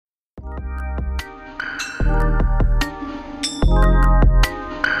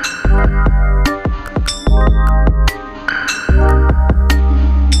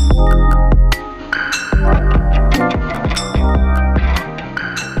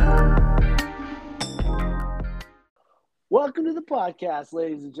Welcome to the podcast,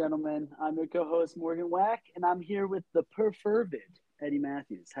 ladies and gentlemen. I'm your co-host Morgan Wack, and I'm here with the perfervid Eddie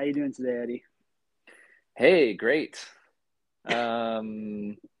Matthews. How you doing today, Eddie? Hey, great.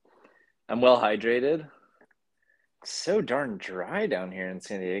 I'm well hydrated. So darn dry down here in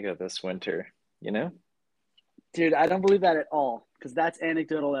San Diego this winter, you know? Dude, I don't believe that at all, because that's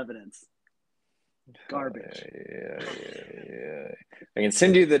anecdotal evidence. Garbage. Yeah. I can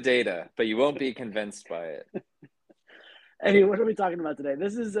send you the data, but you won't be convinced by it. Eddie, what are we talking about today?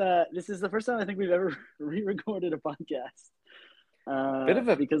 This is the first time I think we've ever re-recorded a podcast. Bit of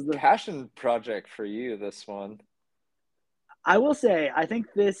a Because passion project for you, this one. I will say, I think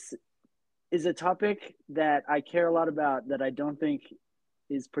this is a topic that I care a lot about that I don't think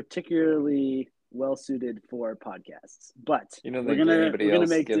is particularly well suited for podcasts. But You don't we're think gonna anybody we're gonna else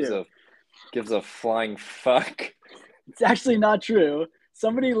make do. gives a flying fuck? It's actually not true.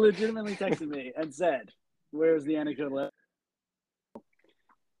 Somebody legitimately texted me and said, "Where's the anecdotal?"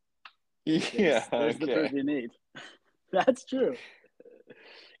 Yeah, There's the proof okay. you need. That's true.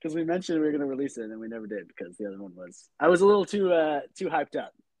 Because we mentioned we were going to release it and we never did because the other one was. I was a little too hyped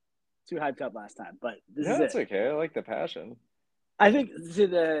up, last time. But this is No, it. it's okay. I like the passion. I think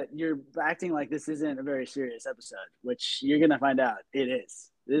you're acting like this isn't a very serious episode, which you're going to find out it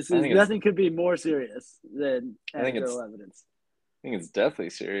is. This I is think it's nothing could be more serious than I think it's anecdotal evidence. I think it's deathly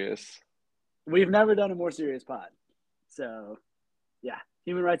serious. We've never done a more serious pod, so yeah,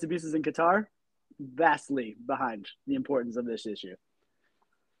 human rights abuses in Qatar, vastly behind the importance of this issue.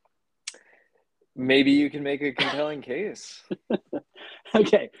 Maybe you can make a compelling case.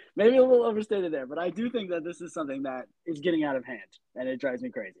 Okay, maybe a little overstated there, but I do think that this is something that is getting out of hand, and it drives me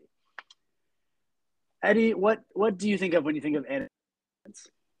crazy. Eddie, what do you think of when you think of anecdotes?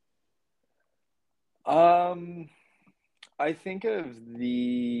 Um, I think of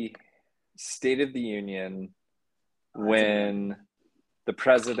the State of the Union Oh, that's a good one. when the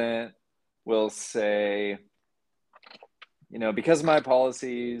president will say, because of my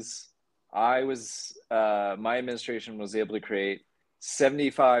policies, my administration was able to create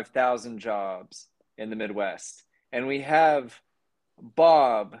 75,000 jobs in the Midwest. And we have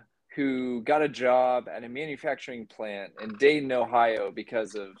Bob, who got a job at a manufacturing plant in Dayton, Ohio,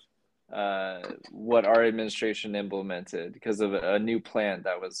 because of what our administration implemented, because of a new plant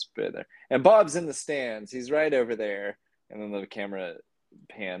that was there. And Bob's in the stands; he's right over there. And then the camera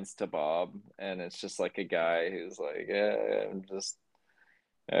pans to Bob, and it's just like a guy who's like, "Yeah,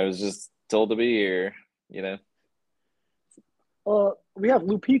 I was just told to be here," you know. We have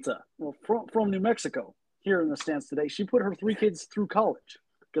Lupita, well, from New Mexico, here in the stands today. She put her 3 kids through college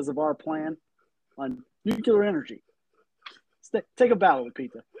because of our plan on nuclear energy. Take a bow,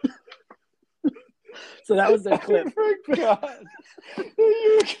 Lupita. So that was their clip. I forgot that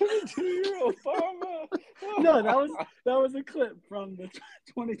you were gonna do your Obama. No, that was a clip from the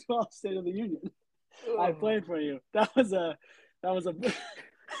 2012 State of the Union. I played for you. That was a God,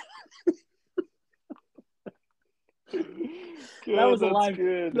 that was a that's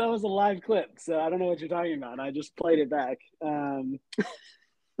live good. clip. So I don't know what you're talking about. I just played it back.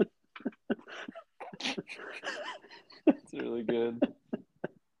 It's really good.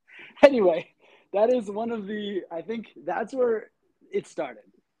 Anyway, that is one of the. I think that's where it started.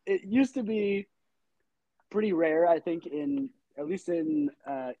 It used to be pretty rare, I think, in at least in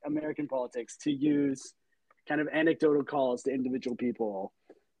American politics, to use kind of anecdotal calls to individual people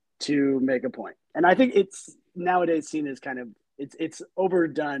to make a point. And I think it's nowadays seen as kind of it's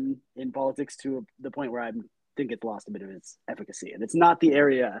overdone in politics to the point where I think it's lost a bit of its efficacy. And it's not the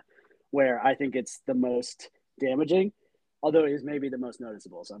area where I think it's the most damaging, although it is maybe the most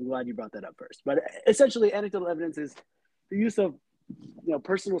noticeable. So I'm glad you brought that up first. But essentially, anecdotal evidence is the use of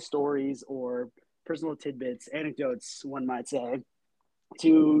personal stories or personal tidbits, anecdotes, one might say,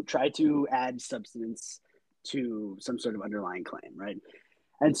 to try to add substance to some sort of underlying claim, right?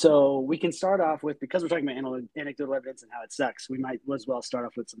 And so we can start off with, because we're talking about anecdotal evidence and how it sucks, we might as well start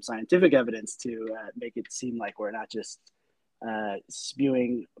off with some scientific evidence to make it seem like we're not just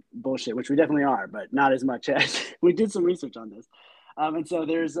spewing bullshit, which we definitely are, but not as much as we did some research on this. And so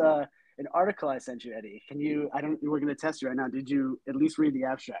there's an article I sent you, Eddie. We're going to test you right now. Did you at least read the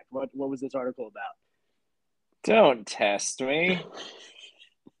abstract? What was this article about? Don't test me.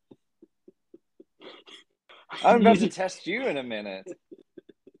 I'm about to test you in a minute.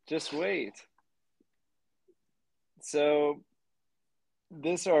 Just wait. So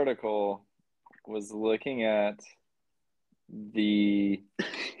this article was looking at the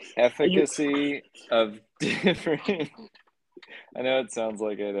efficacy of different. I know it sounds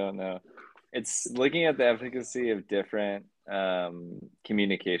like I don't know. It's looking at the efficacy of different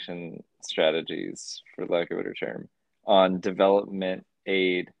communication strategies, for lack of a better term, on development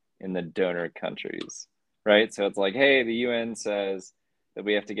aid in the donor countries, right? So it's like, hey, the UN says that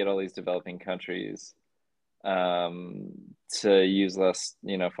we have to get all these developing countries to use less,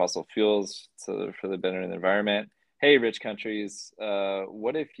 fossil fuels for the better of the environment. Hey, rich countries,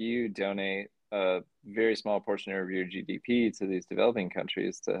 what if you donate a very small portion of your GDP to these developing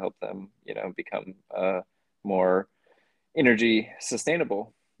countries to help them, become more energy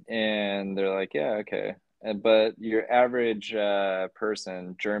sustainable? And they're like, yeah, okay. But your average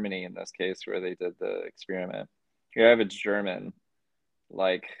person, Germany in this case, where they did the experiment, your average German,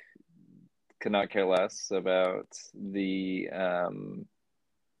 like, could not care less about the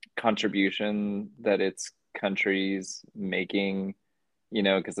contribution that its country's making,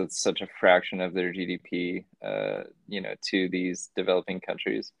 because it's such a fraction of their GDP, to these developing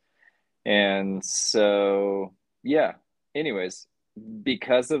countries. And so, yeah, anyways,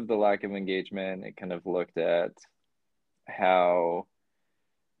 because of the lack of engagement, it kind of looked at how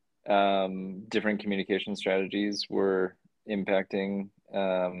different communication strategies were impacting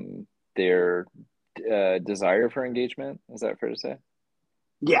their desire for engagement. Is that fair to say?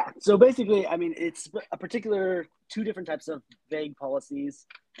 Yeah. So basically, I mean, it's a particular two different types of vague policies,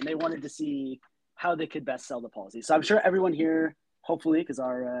 and they wanted to see how they could best sell the policy. So I'm sure everyone here, hopefully, because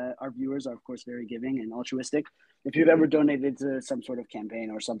our viewers are of course very giving and altruistic, if you've ever donated to some sort of campaign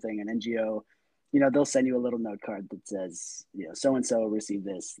or something, an NGO, they'll send you a little note card that says, so and so received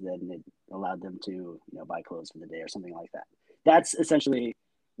this, then it allowed them to, buy clothes for the day or something like that. That's essentially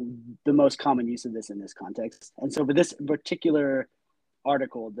the most common use of this in this context. And so for this particular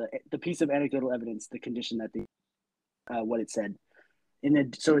article, the piece of anecdotal evidence, the condition that what it said,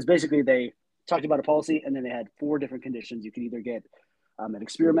 so it's basically they talked about a policy, and then they had four different conditions. You could either get an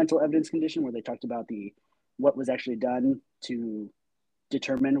experimental evidence condition where they talked about what was actually done to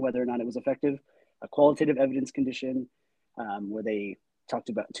determine whether or not it was effective, a qualitative evidence condition where they talked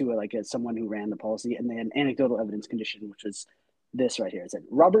about someone who ran the policy, and then an anecdotal evidence condition, which was this right here. It said,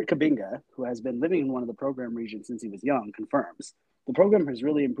 Robert Kabinga, who has been living in one of the program regions since he was young, confirms, the program has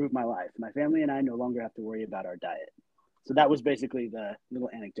really improved my life. My family and I no longer have to worry about our diet. So that was basically the little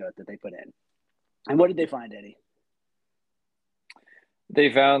anecdote that they put in. And what did they find, Eddie?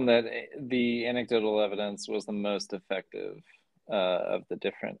 They found that the anecdotal evidence was the most effective of the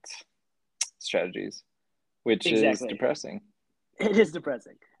different strategies, which is depressing. It is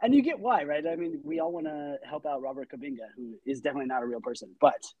depressing. And you get why, right? I mean, we all want to help out Robert Kabinga, who is definitely not a real person.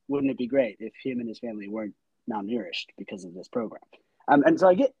 But wouldn't it be great if him and his family weren't malnourished because of this program? And so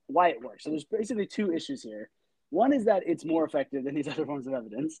I get why it works. So there's basically two issues here. One is that it's more effective than these other forms of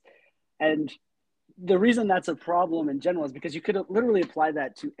evidence. And the reason that's a problem in general is because you could literally apply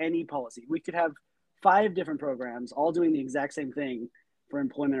that to any policy. We could have 5 different programs all doing the exact same thing for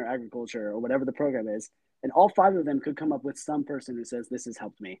employment or agriculture or whatever the program is. And all 5 of them could come up with some person who says, this has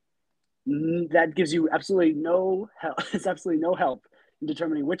helped me. That gives you absolutely no help. It's absolutely no help in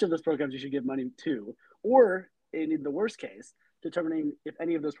determining which of those programs you should give money to, or in the worst case, determining if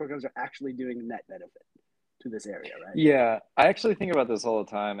any of those programs are actually doing net benefit to this area, right? Yeah, I actually think about this all the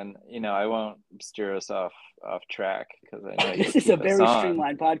time, and I won't steer us off track because I know this is a very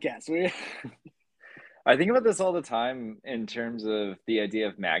streamlined podcast. I think about this all the time in terms of the idea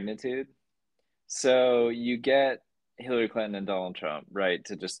of magnitude. So you get Hillary Clinton and Donald Trump, right,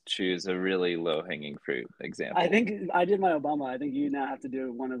 to just choose a really low-hanging fruit example. I think I did my Obama. I think you now have to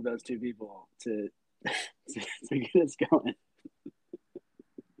do one of those two people to get us going.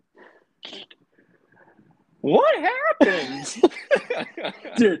 What happened?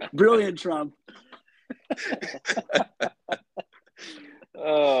 Dude, brilliant Trump.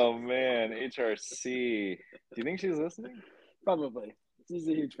 Oh, man. HRC. Do you think she's listening? Probably. She's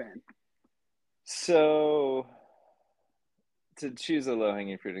a huge fan. So, to choose a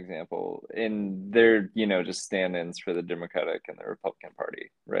low-hanging fruit example, and they're, just stand-ins for the Democratic and the Republican Party,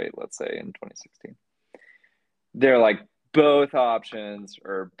 right? Let's say in 2016. They're like, both options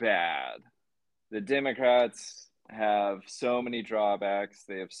are bad. The Democrats have so many drawbacks.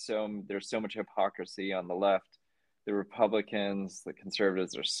 There's so much hypocrisy on the left. The Republicans, the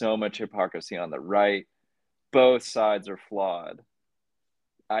conservatives, there's so much hypocrisy on the right. Both sides are flawed.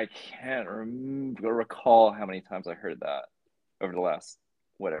 I can't recall how many times I heard that over the last,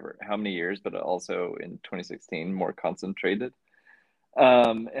 how many years, but also in 2016, more concentrated.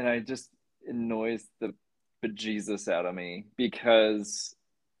 And it annoys the bejesus out of me because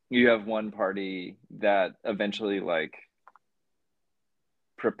you have one party that eventually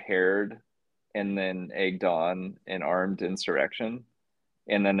prepared and then egged on an armed insurrection,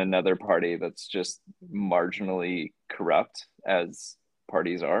 and then another party that's just marginally corrupt, as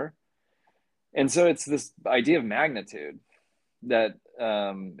parties are. And so it's this idea of magnitude that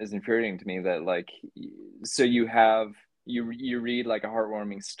is infuriating to me, that like, so you read like a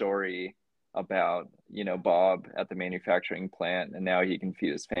heartwarming story about, you know, Bob at the manufacturing plant, and now he can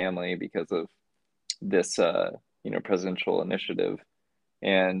feed his family because of this you know, presidential initiative.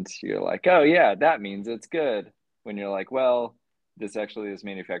 And you're like, oh yeah, that means it's good. When you're like, well, this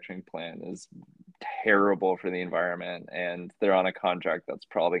manufacturing plant is terrible for the environment, and they're on a contract that's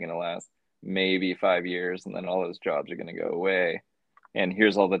probably going to last maybe 5 years, and then all those jobs are going to go away. And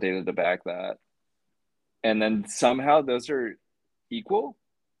here's all the data to back that. And then somehow those are equal,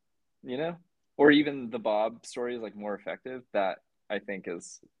 you know, or even the Bob story is like more effective. That I think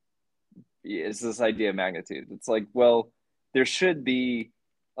is this idea of magnitude. It's like, well, there should be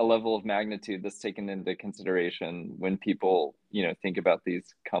a level of magnitude that's taken into consideration when people, you know, think about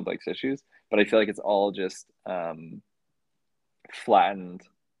these complex issues. But I feel like it's all just flattened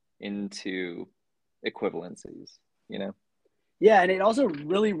into equivalencies, you know? Yeah, and it also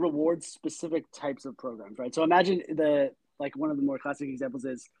really rewards specific types of programs, right? So imagine like one of the more classic examples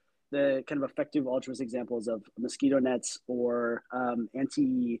is the kind of effective altruist examples of mosquito nets or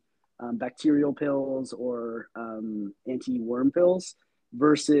anti bacterial pills or anti worm pills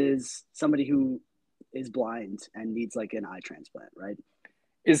versus somebody who is blind and needs like an eye transplant, right?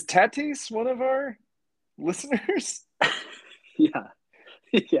 Is Tatis one of our listeners? Yeah,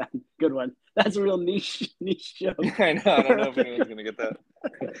 yeah, good one. That's a real niche joke. I know. I don't know if anyone's gonna get that.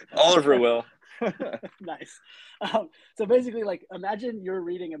 Oliver will. Nice. So basically, like, imagine you're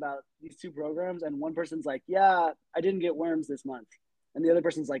reading about these two programs, and one person's like, "Yeah, I didn't get worms this month," and the other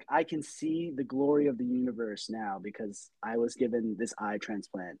person's like, "I can see the glory of the universe now because I was given this eye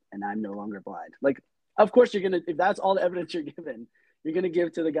transplant and I'm no longer blind." Like, of course, you're gonna if that's all the evidence you're given, you're gonna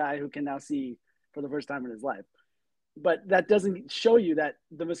give to the guy who can now see for the first time in his life. But that doesn't show you that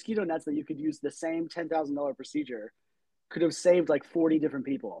the mosquito nets that you could use the same $10,000 procedure could have saved like 40 different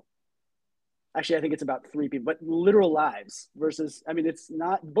people. Actually, I think it's about 3 people, but literal lives versus, I mean, it's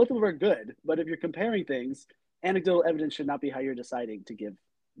not, both of them are good, but if you're comparing things, anecdotal evidence should not be how you're deciding to give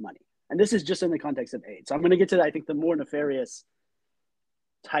money. And this is just in the context of aid. So I'm going to get to, I think, the more nefarious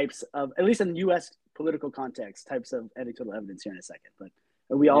types of, at least in US political context, types of anecdotal evidence here in a second. But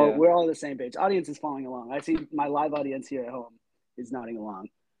Yeah. we're all on the same page. Audience is following along. I see my live audience here at home is nodding along.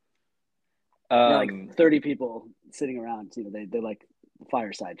 They're like 30 people sitting around. You know, they like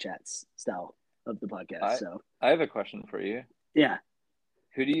fireside chats style of the podcast. So I have a question for you. yeah.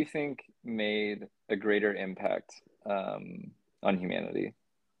 Who do you think made a greater impact on humanity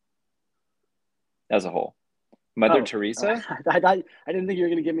as a whole? Mother Teresa? I didn't think you were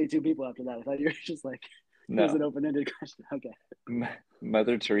going to give me two people after that. I thought you were just like, it was an open-ended question. Okay.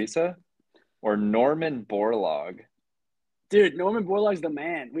 Mother Teresa or Norman Borlaug? Dude, Norman Borlaug's the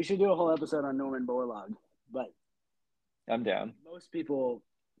man. We should do a whole episode on Norman Borlaug, but I'm down. Most people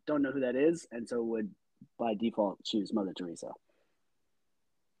don't know who that is, and so would by default choose Mother Teresa.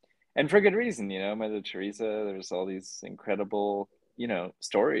 And for good reason, you know, Mother Teresa, there's all these incredible, you know,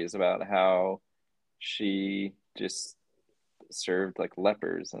 stories about how she just served like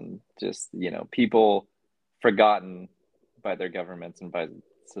lepers and just, you know, people forgotten by their governments and by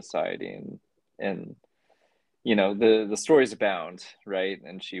society, and you know, the stories abound, right?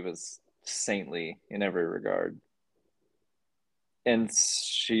 And she was saintly in every regard, and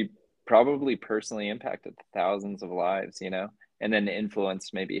she probably personally impacted thousands of lives, you know, and then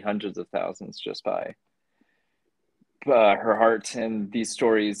influenced maybe hundreds of thousands just by her heart and these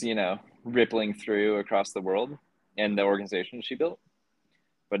stories, you know, rippling through across the world and the organization she built.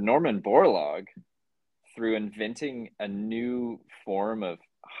 But Norman Borlaug, through inventing a new form of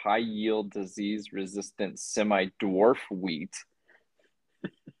high yield disease resistant semi dwarf wheat. You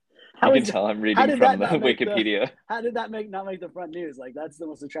can tell I'm reading from the Wikipedia. How did that not make the front news? Like, that's the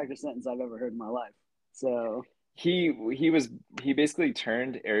most attractive sentence I've ever heard in my life. So he basically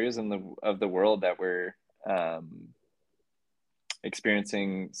turned areas of the world that were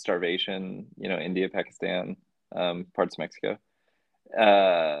experiencing starvation, you know, India, Pakistan, parts of Mexico,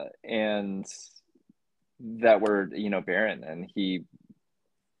 and that were, you know, barren, and he,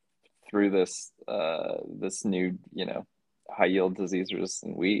 through this new, you know, high yield disease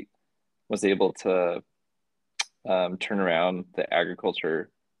resistant wheat, was able to turn around the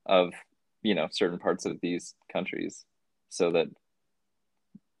agriculture of, you know, certain parts of these countries so that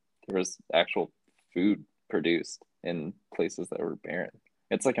there was actual food produced in places that were barren.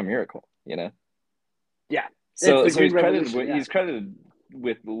 It's like a miracle, you know? Yeah. So he's credited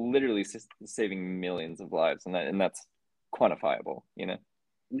with literally saving millions of lives, and that's quantifiable, you know?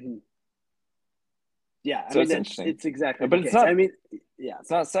 Mm-hmm. Yeah. So it's interesting. It's exactly but it's not, I mean, yeah. It's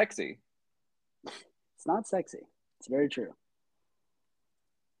not sexy. It's not sexy. It's very true.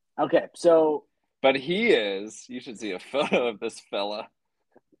 Okay, so But he is. You should see a photo of this fella.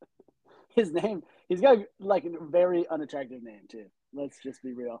 his name, he's got like a very unattractive name too. Let's just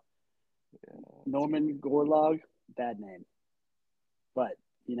be real. Yeah. Norman Gorlog, bad name. But,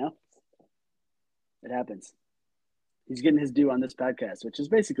 you know, it happens. He's getting his due on this podcast, which is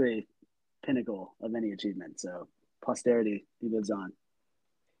basically pinnacle of any achievement. So posterity, he lives on.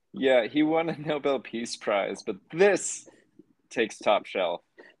 Yeah, he won a Nobel Peace Prize, but this takes top shelf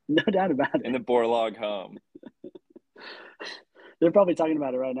No doubt about it. in the Borlaug home. They're probably talking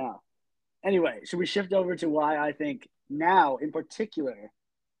about it right now. Anyway, should we shift over to why I think now, in particular,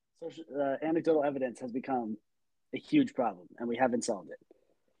 anecdotal evidence has become a huge problem and we haven't solved it?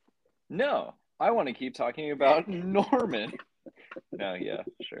 No, I want to keep talking about Norman. No, yeah,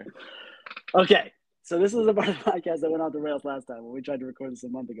 sure. Okay, so this is a part of the podcast that went off the rails last time when we tried to record this a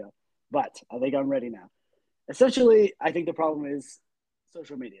month ago, but I think I'm ready now. Essentially, I think the problem is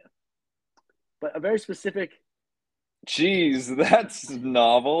social media, but a very specific. Jeez, that's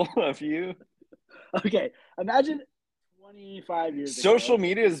novel of you. Okay, imagine 25 years ago. Social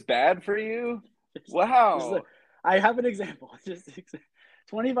media is bad for you? Wow. I have an example. Just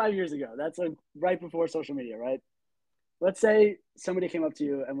 25 years ago. That's like right before social media, right? Let's say somebody came up to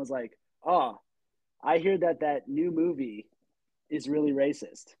you and was like, "Oh, I hear that new movie is really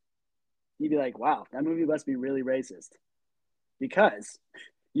racist." You'd be like, "Wow, that movie must be really racist," because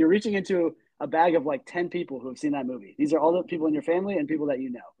you're reaching into a bag of like 10 people who have seen that movie. These are all the people in your family and people that you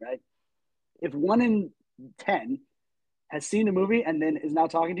know, right? If 1 in 10 has seen a movie and then is now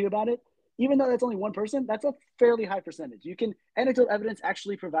talking to you about it, even though that's only one person, that's a fairly high percentage. Anecdotal evidence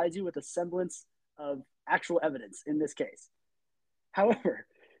actually provides you with a semblance of actual evidence in this case. However,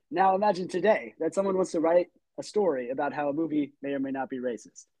 now imagine today that someone wants to write a story about how a movie may or may not be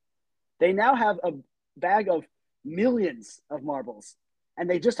racist. They now have a bag of millions of marbles and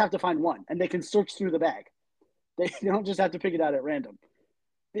they just have to find one and they can search through the bag. They don't just have to pick it out at random.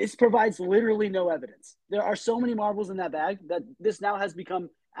 This provides literally no evidence. There are so many marbles in that bag that this now has become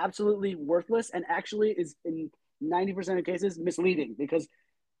absolutely worthless and actually is in 90% of cases misleading because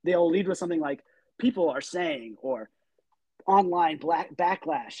they'll lead with something like people are saying or online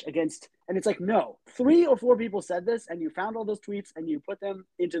backlash against, and it's like, no, 3 or 4 people said this and you found all those tweets and you put them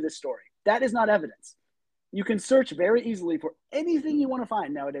into this story. That is not evidence. You can search very easily for anything you want to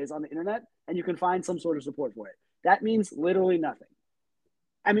find nowadays on the internet and you can find some sort of support for it. That means literally nothing.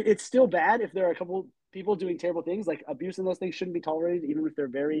 I mean, it's still bad if there are a couple people doing terrible things, like abuse and those things shouldn't be tolerated, even if they're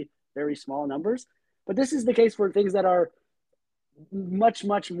very, very small numbers. But this is the case for things that are much,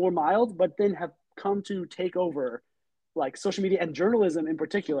 much more mild, but then have come to take over, like social media and journalism in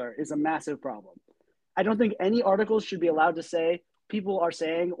particular is a massive problem. I don't think any articles should be allowed to say people are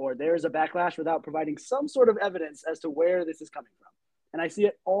saying or there's a backlash without providing some sort of evidence as to where this is coming from. And I see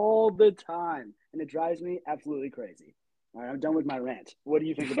it all the time, and it drives me absolutely crazy. All right, I'm done with my rant. What do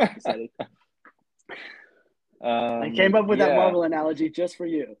you think about this, Eddie? I came up with that marble analogy just for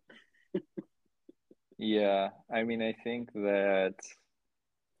you. Yeah, I mean, I think that,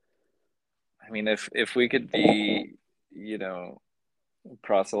 if we could be,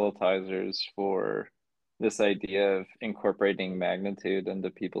 proselytizers for this idea of incorporating magnitude into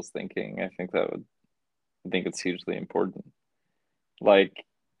people's thinking, I think it's hugely important. Like,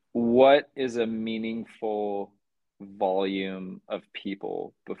 what is a meaningful volume of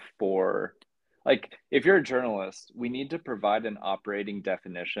people before, like, if you're a journalist, we need to provide an operating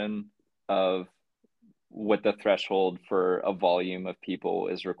definition of what the threshold for a volume of people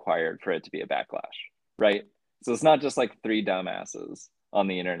is required for it to be a backlash, right? So it's not just like 3 dumbasses on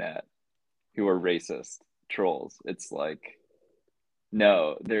the internet who are racist trolls. It's like,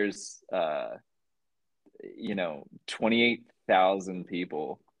 no, there's 28,000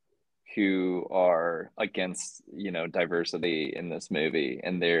 people who are against diversity in this movie,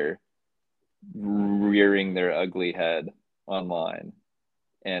 and they're rearing their ugly head online,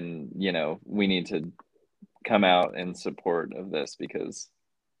 and we need to come out in support of this because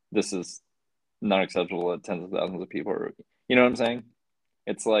this is not acceptable that tens of thousands of people are, you know what I'm saying?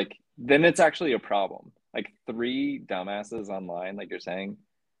 It's like, then it's actually a problem. Like 3 dumbasses online, like you're saying,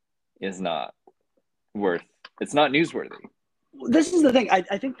 is not it's not newsworthy. This is the thing. I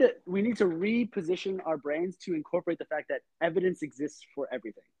think that we need to reposition our brains to incorporate the fact that evidence exists for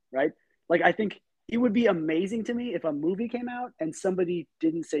everything, right? Like, I think it would be amazing to me if a movie came out and somebody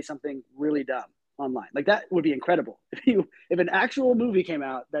didn't say something really dumb online. Like, that would be incredible. If an actual movie came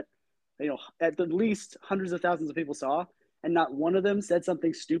out that, at the least hundreds of thousands of people saw, and not one of them said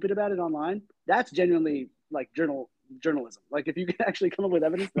something stupid about it online, that's genuinely like journalism. Like if you could actually come up with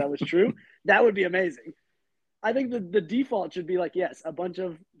evidence that was true, that would be amazing. I think the default should be like, yes, a bunch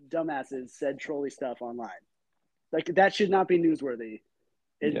of dumbasses said trolly stuff online. Like that should not be newsworthy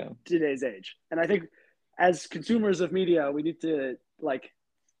in Yeah. today's age. And I think as consumers of media, we need to like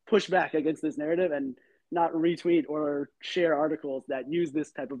push back against this narrative and not retweet or share articles that use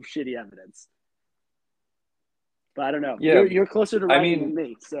this type of shitty evidence. But I don't know. Yeah. You're closer to I writing than mean,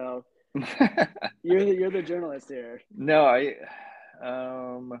 me, so you're the journalist here. no,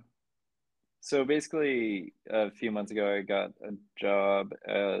 so basically a few months ago, I got a job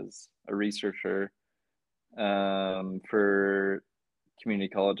as a researcher for community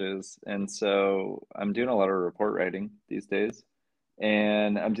colleges. And so I'm doing a lot of report writing these days.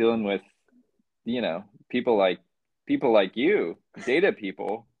 And I'm dealing with, people like you, data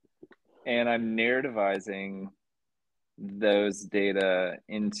people, and I'm narrativizing those data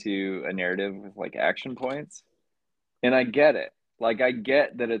into a narrative with like action points. And I get it. Like I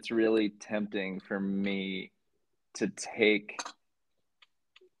get that it's really tempting for me to take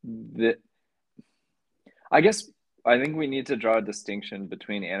the I guess I think we need to draw a distinction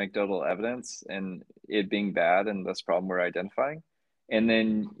between anecdotal evidence and it being bad and this problem we're identifying, and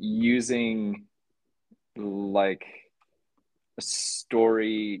then using like a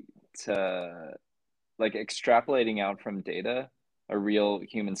story to like extrapolating out from data a real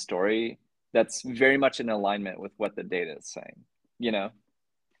human story that's very much in alignment with what the data is saying. You know,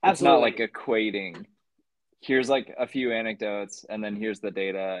 it's not like Absolutely. equating here's like a few anecdotes and then here's the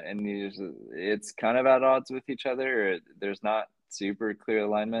data and it's kind of at odds with each other. There's not super clear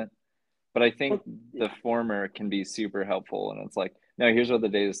alignment, but I think Well, the yeah. former can be super helpful, and it's like, no, here's what the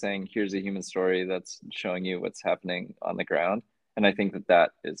data is saying, here's a human story that's showing you what's happening on the ground, and I think that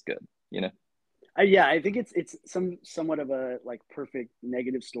that is good, you know. Yeah, I think it's somewhat of a like perfect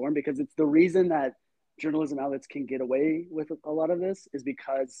negative storm because it's the reason that journalism outlets can get away with a lot of this is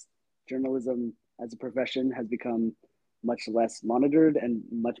because journalism as a profession has become much less monitored and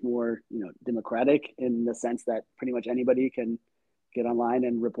much more, democratic in the sense that pretty much anybody can get online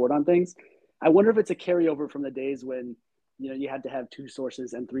and report on things. I wonder if it's a carryover from the days when, you had to have two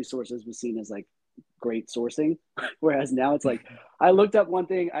sources and three sources was seen as like great sourcing. Whereas now it's like, I looked up one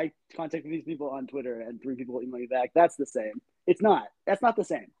thing, I contacted these people on Twitter, and three people emailed me back. That's the same. It's not. That's not the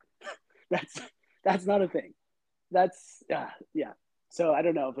same. That's that's not a thing. That's yeah. So I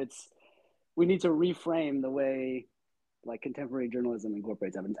don't know if it's we need to reframe the way like contemporary journalism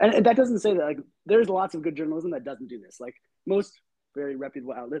incorporates evidence, and that doesn't say that like there's lots of good journalism that doesn't do this. Like most very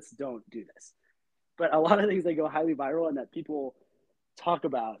reputable outlets don't do this, but a lot of things that go highly viral and that people talk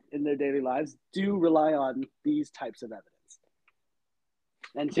about in their daily lives do rely on these types of evidence.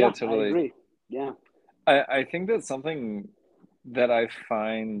 And Yeah, yeah, I totally. agree. Yeah. I think that's something that I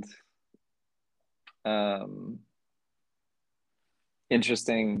find um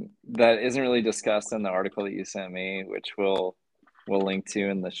interesting that isn't really discussed in the article that you sent me, which we'll link to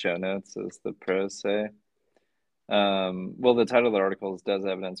in the show notes, as the pros say. Well, the title of the article is "Does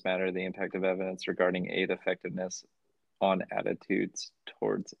Evidence Matter? The Impact of Evidence Regarding Aid Effectiveness on Attitudes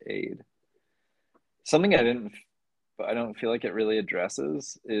Towards Aid." Something I don't feel like it really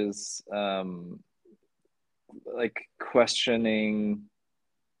addresses is like questioning.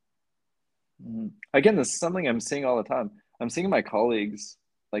 Again, this is something I'm seeing all the time. I'm seeing my colleagues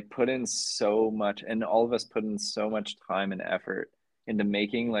like put in so much, and all of us put in so much time and effort into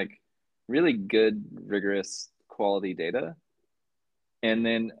making like really good, rigorous quality data, and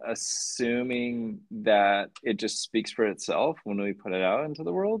then assuming that it just speaks for itself when we put it out into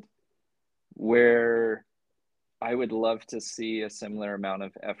the world, where I would love to see a similar amount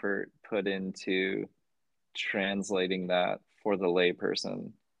of effort put into translating that for the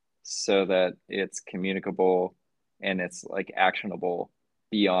layperson so that it's communicable and it's like actionable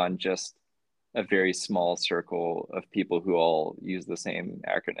beyond just a very small circle of people who all use the same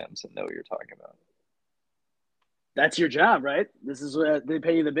acronyms and know what you're talking about. That's your job, right? This is what they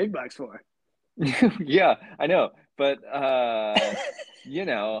pay you the big bucks for. Yeah, I know, but you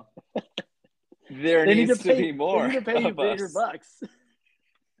know, there They need to needs to pay. be They more need to pay you of bigger us. bucks.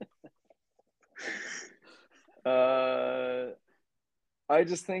 Uh, I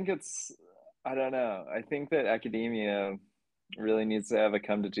just think I don't know. I think that academia really needs to have a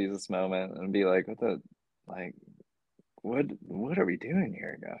come to Jesus moment and be like, like, what are we doing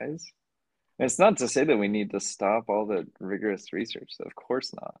here, guys? And it's not to say that we need to stop all the rigorous research, of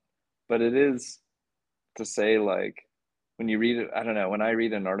course not. But it is to say, like, when you read it, I don't know, when I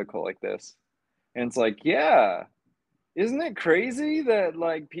read an article like this, and it's like, yeah, isn't it crazy that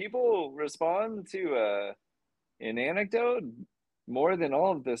like people respond to an anecdote more than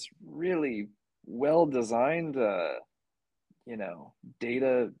all of this really well-designed,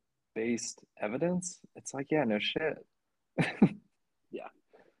 data-based evidence, it's like, yeah, no shit. Yeah.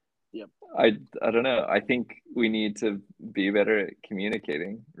 Yep. I don't know. I think we need to be better at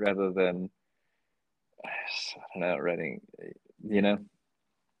communicating rather than, I don't know, writing, you know?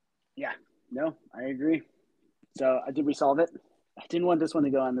 Yeah. No, I agree. So did we solve it? I didn't want this one to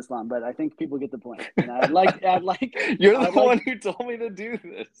go on this long, but I think people get the point. And You're the I'd like, one who told me to do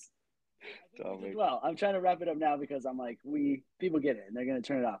this, I think we did Dominic. well. I'm trying to wrap it up now because I'm like, people get it and they're going to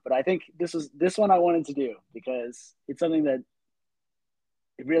turn it off. But I think this one I wanted to do because it's something that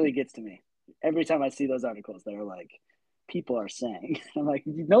it really gets to me every time I see those articles that are like, people are saying. I'm like,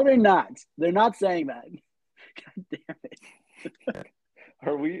 no, they're not. They're not saying that. God damn it.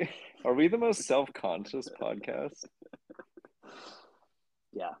 Are we the most self-conscious podcast?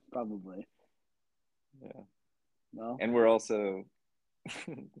 Yeah, probably. Yeah. Well, And we're also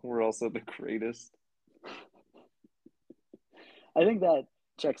the greatest. I think that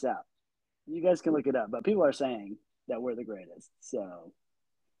checks out. You guys can look it up, but people are saying that we're the greatest. So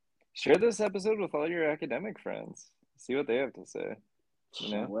Share this episode with all your academic friends. See what they have to say.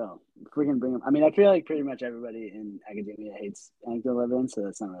 I will. If we can bring them, I mean, I feel like pretty much everybody in academia hates anecdotal evidence, so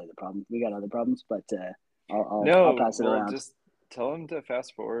that's not really the problem. We got other problems, but I'll No, pass it well, around. just tell them to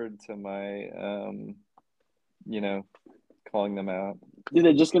fast forward to my, you know, calling them out. Dude,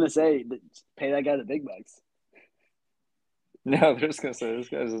 they're just gonna say, pay that guy the big bucks. No, they're just gonna say this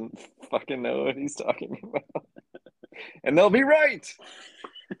guy doesn't fucking know what he's talking about, and they'll be right.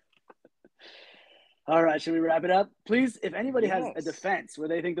 All right, should we wrap it up? Please, if anybody has a Yes. defense where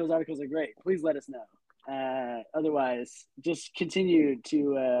they think those articles are great, please let us know. Otherwise, just continue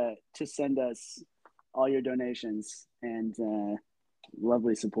to send us all your donations and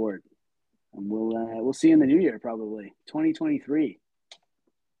lovely support. And we'll see you in the new year, probably 2023.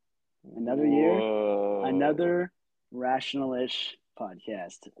 Another year, Whoa. another rational-ish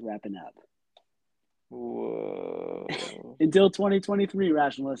podcast wrapping up. Whoa. Until 2023,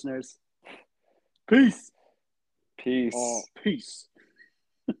 rational listeners. Peace. Peace. Peace.